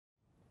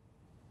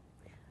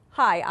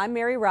Hi, I'm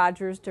Mary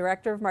Rogers,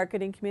 Director of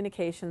Marketing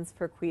Communications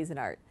for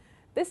Cuisinart.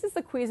 This is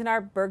the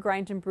Cuisinart Burr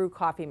Grind and Brew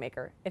coffee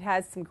maker. It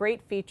has some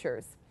great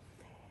features.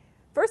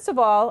 First of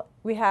all,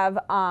 we have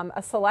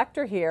a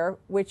selector here,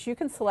 which you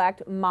can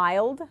select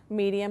mild,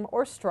 medium,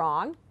 or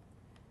strong.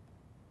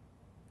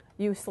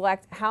 You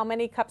select how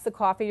many cups of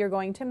coffee you're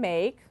going to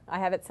make. I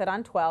have it set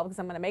on 12 because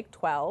I'm going to make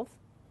 12.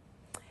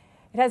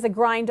 It has a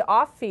grind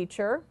off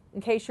feature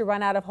in case you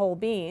run out of whole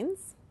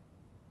beans.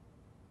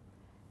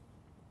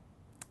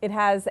 It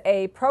has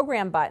a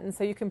program button,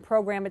 so you can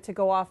program it to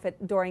go off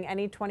during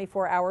any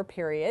 24-hour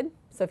period.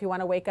 So if you want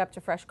to wake up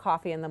to fresh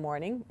coffee in the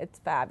morning, it's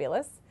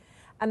fabulous.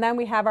 And then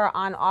we have our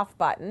on-off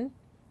button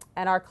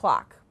and our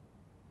clock.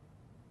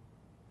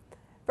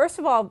 First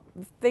of all,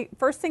 the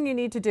first thing you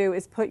need to do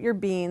is put your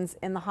beans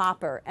in the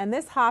hopper. And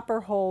this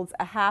hopper holds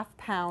a ½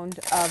 pound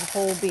of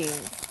whole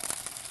beans.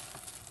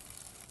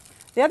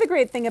 The other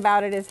great thing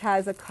about it is it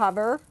has a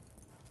cover,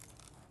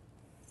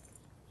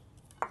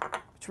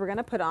 which we're going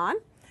to put on.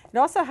 It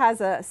also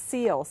has a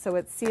seal, so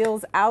it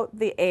seals out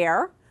the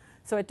air,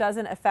 so it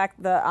doesn't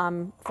affect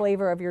the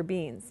flavor of your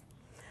beans.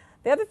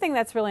 The other thing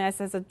that's really nice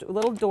is a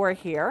little door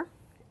here,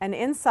 and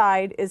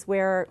inside is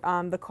where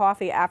the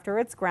coffee, after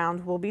it's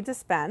ground, will be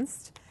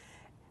dispensed.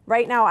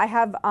 Right now I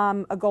have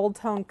a gold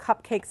tone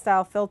cupcake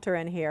style filter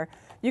in here.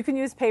 You can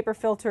use paper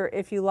filter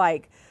if you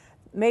like.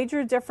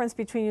 Major difference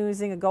between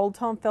using a gold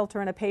tone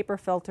filter and a paper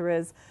filter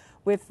is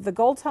with the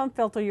gold tone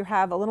filter you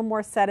have a little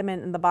more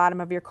sediment in the bottom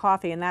of your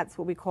coffee, and that's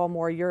what we call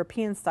more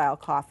European style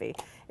coffee.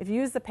 If you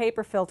use the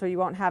paper filter, you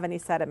won't have any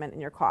sediment in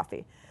your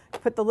coffee.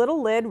 Put the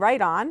little lid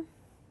right on.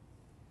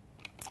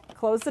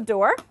 Close the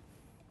door.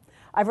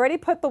 I've already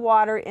put the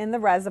water in the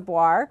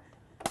reservoir.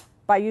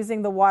 By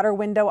using the water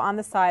window on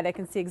the side, I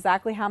can see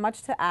exactly how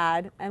much to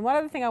add. And one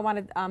other thing I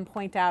want to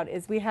point out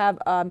is we have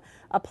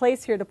a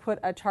place here to put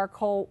a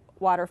charcoal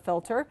water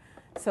filter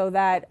so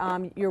that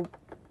your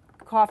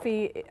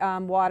coffee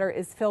water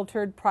is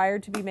filtered prior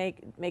to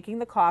making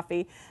the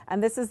coffee.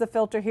 And this is the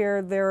filter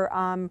here. They're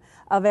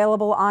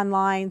available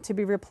online to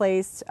be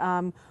replaced.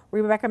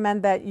 We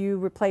recommend that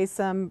you replace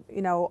them,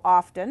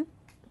 often.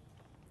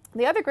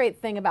 The other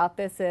great thing about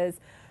this is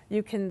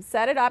you can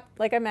set it up,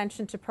 like I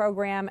mentioned, to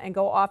program and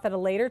go off at a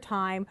later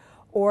time,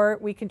 or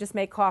we can just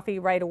make coffee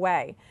right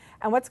away.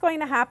 And what's going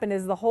to happen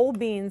is the whole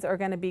beans are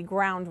going to be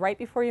ground right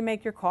before you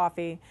make your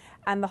coffee.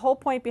 And the whole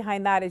point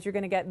behind that is you're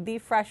going to get the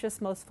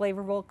freshest, most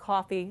flavorful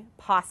coffee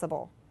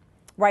possible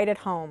right at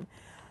home.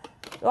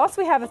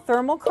 Also, we have a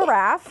thermal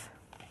carafe.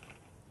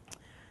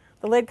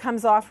 The lid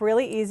comes off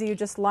really easy. You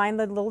just line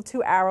the little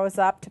 2 arrows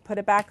up to put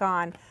it back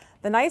on.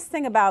 The nice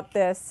thing about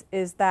this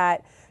is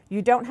that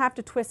you don't have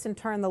to twist and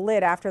turn the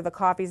lid after the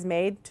coffee's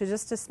made. To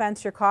just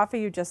dispense your coffee,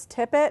 you just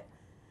tip it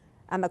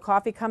and the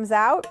coffee comes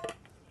out.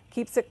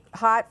 Keeps it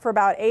hot for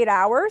about 8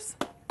 hours.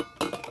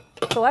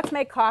 So let's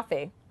make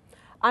coffee.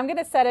 I'm going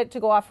to set it to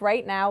go off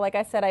right now. Like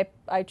I said,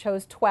 I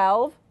chose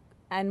 12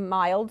 and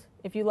mild.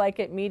 If you like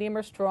it medium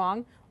or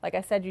strong, like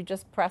I said, you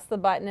just press the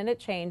button and it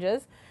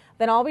changes.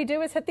 Then all we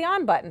do is hit the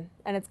on button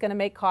and it's going to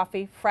make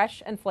coffee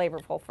fresh and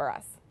flavorful for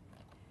us.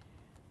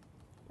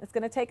 It's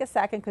going to take a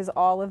second because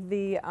all of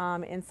the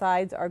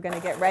insides are going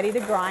to get ready to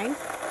grind.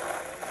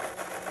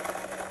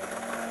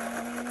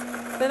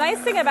 The nice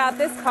thing about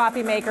this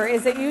coffee maker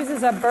is it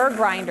uses a burr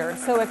grinder,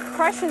 so it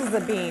crushes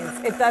the beans.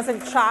 It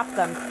doesn't chop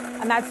them.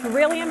 And that's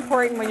really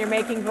important when you're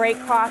making great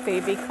coffee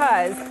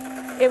because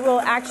it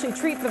will actually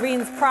treat the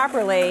beans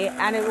properly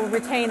and it will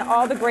retain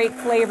all the great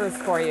flavors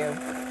for you.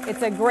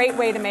 It's a great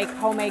way to make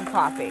homemade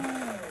coffee.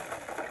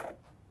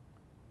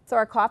 So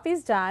our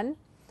coffee's done.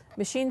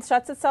 Machine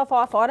shuts itself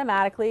off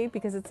automatically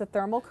because it's a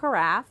thermal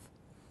carafe.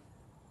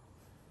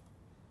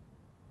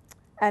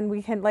 And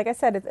we can, like I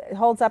said, it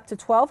holds up to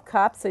 12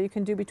 cups, so you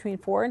can do between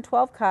 4 and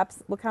 12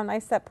 cups. Look how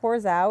nice that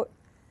pours out.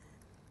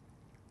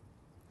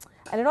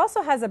 And it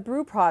also has a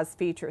brew pause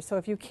feature, so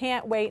if you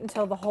can't wait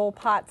until the whole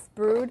pot's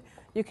brewed,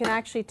 you can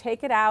actually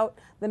take it out.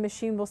 The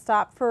machine will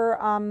stop for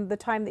the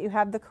time that you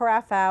have the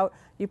carafe out.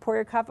 You pour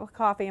your cup of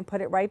coffee and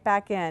put it right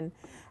back in.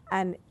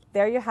 And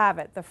there you have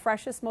it, the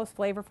freshest, most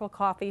flavorful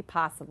coffee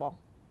possible.